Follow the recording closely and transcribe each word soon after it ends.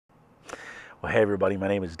Well, hey everybody, my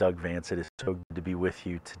name is Doug Vance. It is so good to be with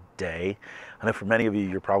you today. I know for many of you,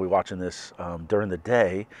 you're probably watching this during the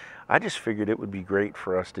day. I just figured it would be great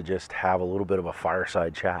for us to just have a little bit of a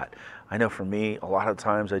fireside chat. I know for me, a lot of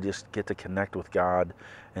times I just get to connect with God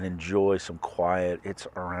and enjoy some quiet. It's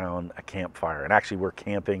around a campfire. And actually, we're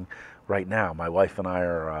camping right now. My wife and I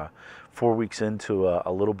are 4 weeks into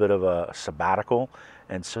a little bit of a sabbatical.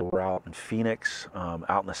 And so we're out in Phoenix,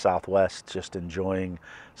 out in the Southwest, just enjoying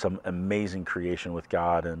some amazing creation with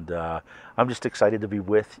God. And I'm just excited to be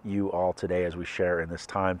with you all today as we share in this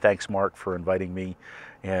time. Thanks, Mark, for inviting me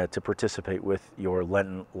to participate with your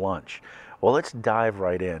Lenten Lunch. Well, let's dive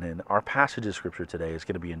right in. And our passage of scripture today is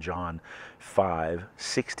going to be in John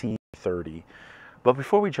 5:16-30. But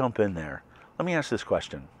before we jump in there, let me ask this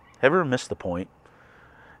question. Have you ever missed the point?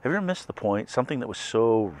 Have you ever missed the point? Something that was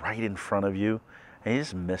so right in front of you, and you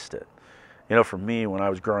just missed it. You know, for me, when I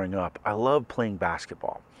was growing up, I loved playing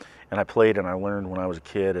basketball. And I played and I learned when I was a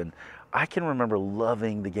kid, and I can remember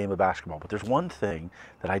loving the game of basketball. But there's one thing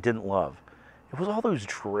that I didn't love. It was all those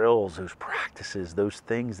drills, those practices, those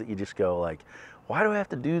things that you just go like, why do I have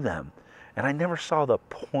to do them? And I never saw the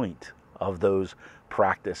point of those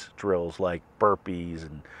practice drills like burpees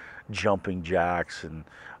and jumping jacks and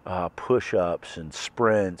push-ups and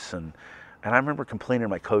sprints. And I remember complaining to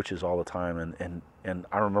my coaches all the time. And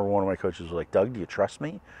I remember one of my coaches was like, Doug, do you trust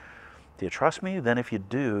me? Do you trust me? Then if you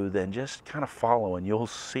do, then just kind of follow and you'll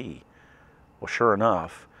see. Well, sure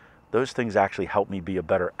enough, those things actually help me be a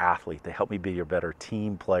better athlete. They help me be a better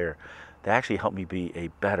team player. They actually help me be a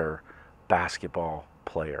better basketball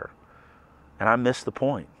player. And I missed the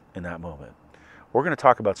point in that moment. We're going to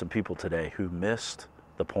talk about some people today who missed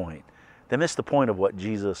the point. They missed the point of what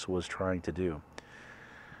Jesus was trying to do.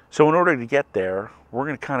 So in order to get there, we're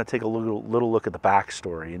going to kind of take a little look at the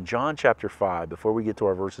backstory. In John chapter 5, before we get to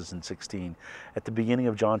our verses in 16, at the beginning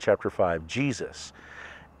of John chapter 5, Jesus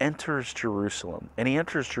enters Jerusalem. And he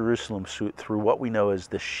enters Jerusalem through what we know as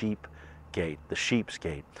the sheep gate, the sheep's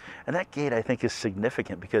gate. And that gate, I think, is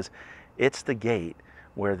significant because it's the gate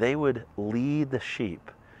where they would lead the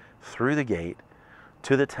sheep through the gate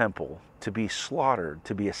to the temple to be slaughtered,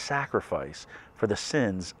 to be a sacrifice for the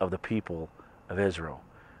sins of the people of Israel.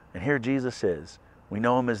 And here Jesus is. We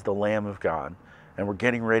know him as the Lamb of God. And we're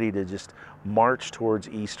getting ready to just march towards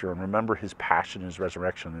Easter and remember his passion and his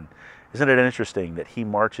resurrection. And isn't it interesting that he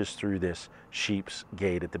marches through this sheep's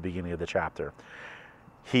gate at the beginning of the chapter?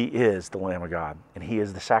 He is the Lamb of God. And he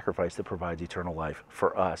is the sacrifice that provides eternal life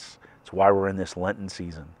for us. It's why we're in this Lenten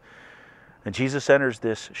season. And Jesus enters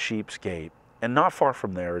this sheep's gate. And not far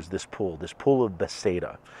from there is this pool of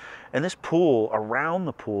Bethsaida. And this pool, around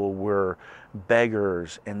the pool were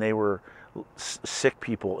beggars, and they were sick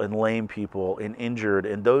people and lame people and injured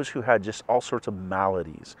and those who had just all sorts of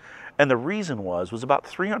maladies. And the reason was about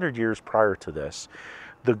 300 years prior to this,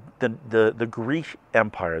 the Greek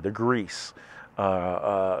Empire, the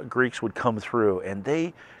Greeks would come through, and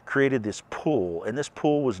they created this pool, and this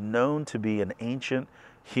pool was known to be an ancient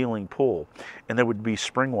healing pool. And there would be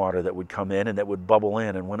spring water that would come in and that would bubble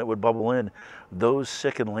in. And when it would bubble in, those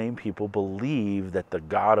sick and lame people believed that the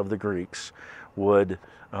God of the Greeks would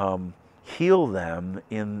heal them,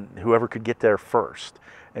 in whoever could get there first.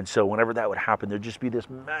 And so whenever that would happen, there'd just be this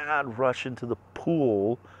mad rush into the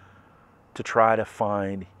pool to try to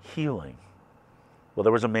find healing. Well,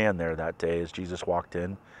 there was a man there that day as Jesus walked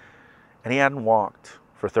in, and he hadn't walked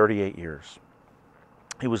for 38 years.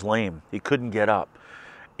 He was lame. He couldn't get up.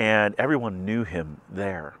 And everyone knew him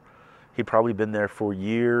there. He'd probably been there for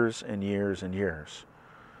years and years and years.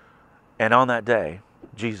 And on that day,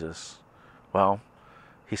 Jesus, well,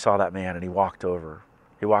 he saw that man and he walked over.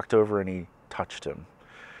 He walked over and he touched him.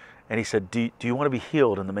 And he said, do you want to be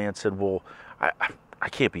healed? And the man said, well, I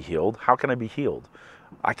can't be healed. How can I be healed?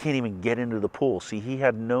 I can't even get into the pool. See, he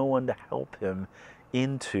had no one to help him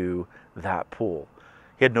into that pool.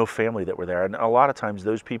 He had no family that were there. And a lot of times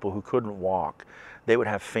those people who couldn't walk, they would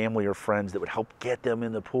have family or friends that would help get them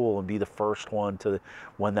in the pool and be the first one to,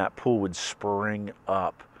 when that pool would spring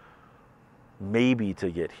up, maybe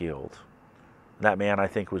to get healed. That man, I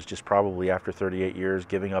think, was just probably after 38 years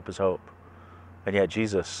giving up his hope. And yet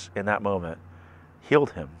Jesus, in that moment,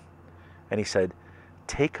 healed him. And he said,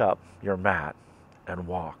 take up your mat and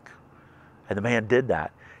walk. And the man did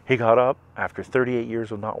that. He got up after 38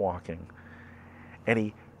 years of not walking. And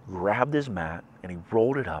he grabbed his mat and he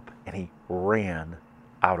rolled it up and he ran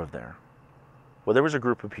out of there. Well, there was a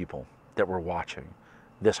group of people that were watching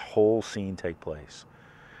this whole scene take place.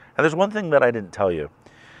 And there's one thing that I didn't tell you.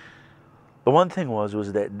 The one thing was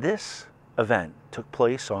that this event took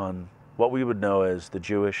place on what we would know as the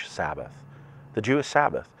Jewish Sabbath. The Jewish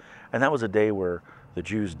Sabbath. And that was a day where The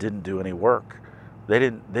Jews didn't do any work. They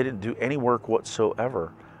didn't do any work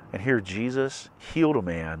whatsoever. And here Jesus healed a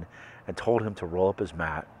man and told him to roll up his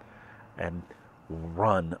mat and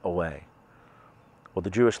run away. Well, the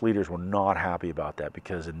Jewish leaders were not happy about that,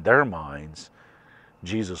 because in their minds,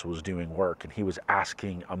 Jesus was doing work and he was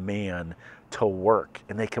asking a man to work.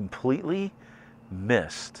 And they completely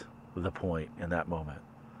missed the point in that moment.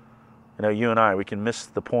 You know, you and I, we can miss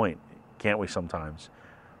the point, can't we, sometimes?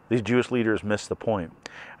 These Jewish leaders missed the point.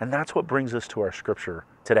 And that's what brings us to our scripture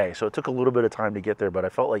today. So it took a little bit of time to get there, but I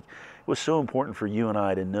felt like it was so important for you and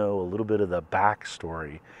I to know a little bit of the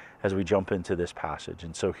backstory as we jump into this passage.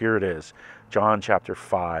 And so here it is, John chapter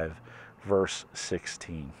 5, verse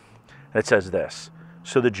 16. And it says this: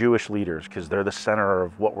 so the Jewish leaders, because they're the center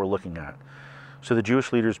of what we're looking at, so the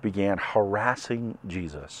Jewish leaders began harassing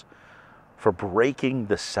Jesus for breaking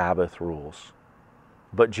the Sabbath rules.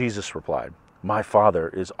 But Jesus replied, "My Father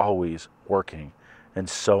is always working, and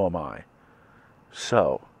so am I."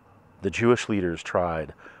 So the Jewish leaders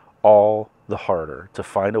tried all the harder to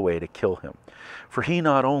find a way to kill him. For he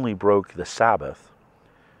not only broke the Sabbath,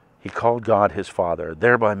 he called God his Father,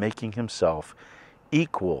 thereby making himself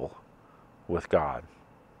equal with God.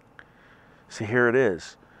 See, here it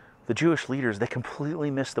is. The Jewish leaders, they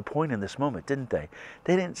completely missed the point in this moment, didn't they?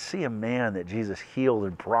 They didn't see a man that Jesus healed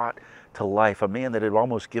and brought to life, a man that had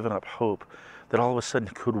almost given up hope, that all of a sudden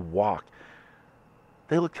could walk.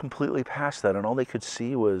 They looked completely past that, and all they could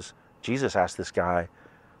see was Jesus asked this guy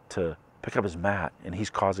to pick up his mat, and he's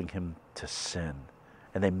causing him to sin.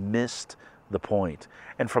 And they missed the point.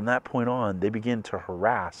 And from that point on, they begin to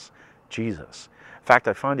harass Jesus. In fact,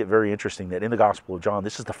 I find it very interesting that in the Gospel of John,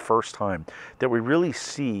 this is the first time that we really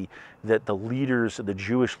see that the leaders, the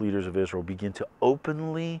Jewish leaders of Israel, begin to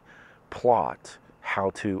openly plot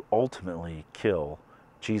how to ultimately kill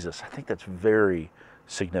Jesus. I think that's very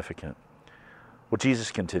significant. Well,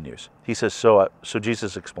 Jesus continues. He says, so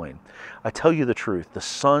Jesus explained, "I tell you the truth, the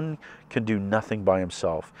Son can do nothing by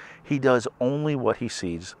himself. He does only what he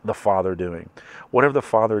sees the Father doing. Whatever the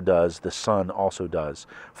Father does, the Son also does.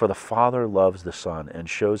 For the Father loves the Son and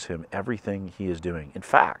shows him everything he is doing. In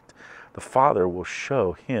fact, the Father will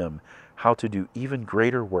show him how to do even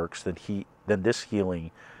greater works than this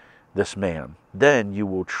healing this man. Then you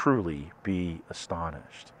will truly be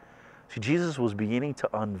astonished." See, Jesus was beginning to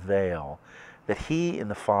unveil that he and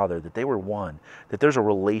the Father, that they were one, that there's a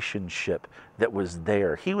relationship that was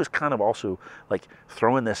there. He was kind of also like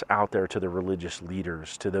throwing this out there to the religious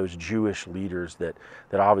leaders, to those Jewish leaders that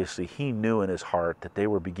obviously he knew in his heart that they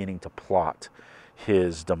were beginning to plot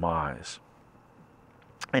his demise.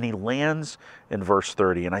 And he lands in verse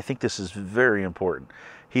 30, and I think this is very important.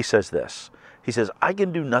 He says this. He says, "I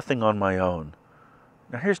can do nothing on my own."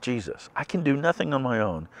 Now here's Jesus. "I can do nothing on my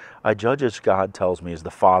own. I judge as God tells me as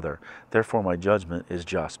the Father. Therefore my judgment is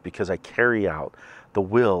just, because I carry out the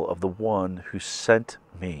will of the one who sent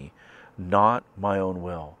me, not my own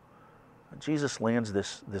will." Jesus lands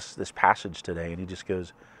this passage today, and he just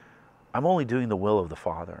goes, "I'm only doing the will of the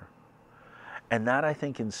Father." And that, I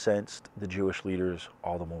think, incensed the Jewish leaders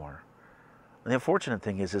all the more. And the unfortunate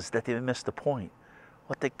thing is that they missed the point.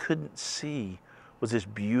 What they couldn't see was this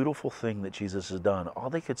beautiful thing that Jesus has done.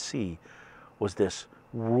 All they could see was this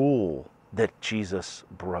rule that Jesus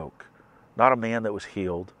broke. Not a man that was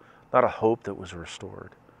healed, not a hope that was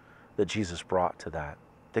restored, that Jesus brought to that.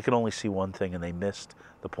 They could only see one thing, and they missed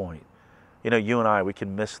the point. You know, you and I, we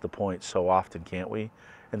can miss the point so often, can't we?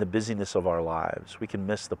 In the busyness of our lives, we can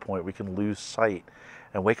miss the point. We can lose sight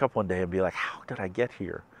and wake up one day and be like, how did I get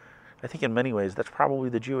here? I think in many ways that's probably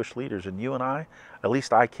the Jewish leaders, and you and I, at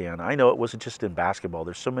least I can. I know it wasn't just in basketball.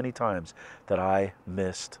 There's so many times that I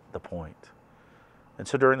missed the point. And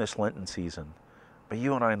so during this Lenten season, may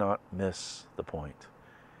you and I not miss the point.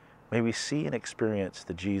 May we see and experience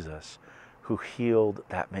the Jesus who healed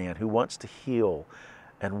that man, who wants to heal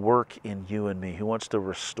and work in you and me, who wants to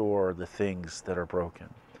restore the things that are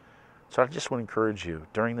broken. So I just want to encourage you,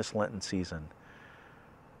 during this Lenten season,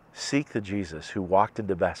 seek the Jesus who walked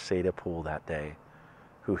into Bethsaida pool that day,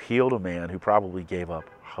 who healed a man who probably gave up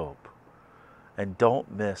hope. And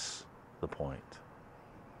don't miss the point.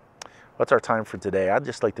 What's our time for today? I'd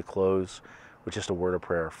just like to close with just a word of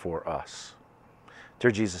prayer for us.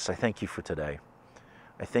 Dear Jesus, I thank you for today.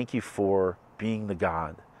 I thank you for being the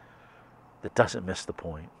God that doesn't miss the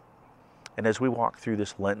point. And as we walk through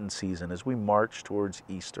this Lenten season, as we march towards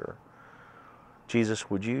Easter, Jesus,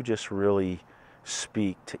 would you just really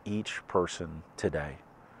speak to each person today?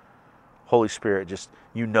 Holy Spirit, just,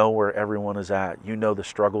 you know where everyone is at. You know the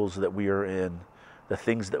struggles that we are in, the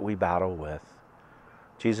things that we battle with.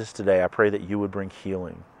 Jesus, today I pray that you would bring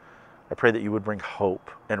healing. I pray that you would bring hope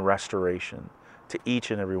and restoration to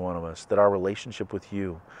each and every one of us, that our relationship with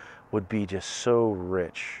you would be just so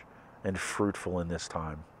rich and fruitful in this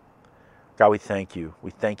time. God, we thank you.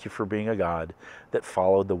 We thank you for being a God that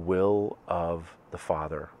followed the will of the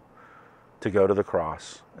Father to go to the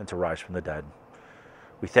cross and to rise from the dead.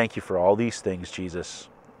 We thank you for all these things, Jesus.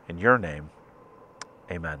 In your name,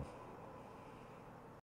 amen.